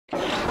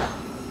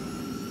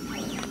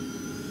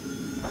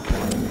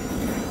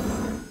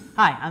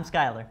Hi, I'm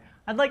Skylar.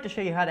 I'd like to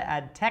show you how to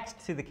add text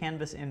to the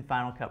canvas in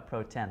Final Cut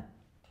Pro 10.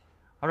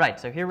 Alright,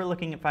 so here we're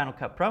looking at Final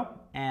Cut Pro,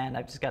 and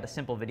I've just got a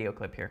simple video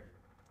clip here.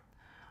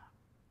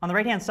 On the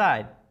right-hand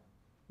side,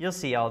 you'll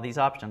see all these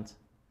options.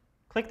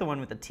 Click the one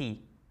with the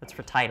T, that's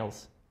for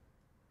titles.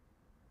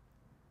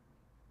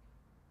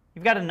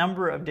 You've got a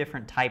number of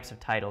different types of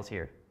titles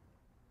here.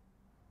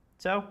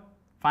 So,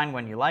 find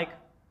one you like,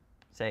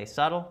 say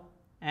subtle,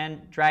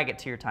 and drag it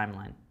to your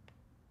timeline.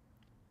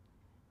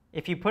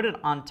 If you put it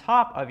on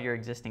top of your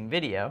existing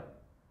video,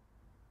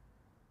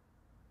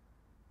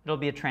 it'll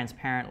be a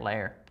transparent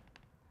layer.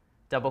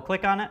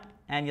 Double-click on it,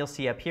 and you'll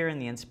see up here in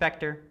the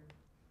inspector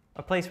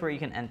a place where you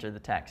can enter the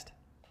text.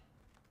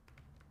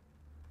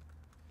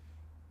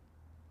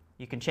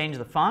 You can change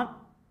the font.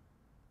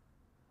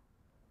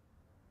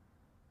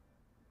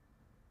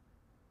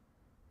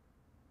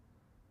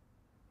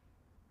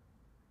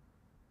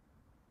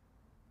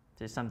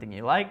 To something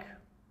you like.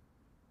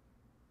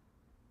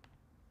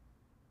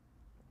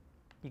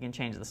 You can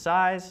change the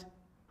size,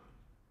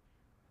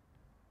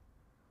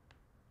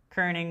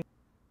 kerning,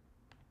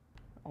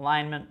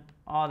 alignment,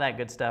 all that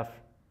good stuff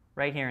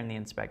right here in the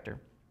inspector.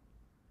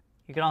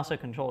 You can also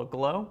control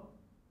glow,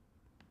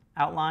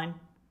 outline,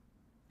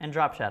 and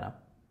drop shadow.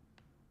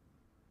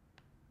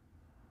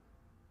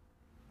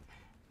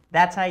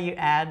 That's how you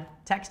add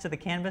text to the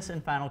canvas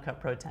in Final Cut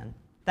Pro 10.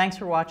 Thanks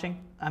for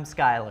watching. I'm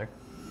Skylar.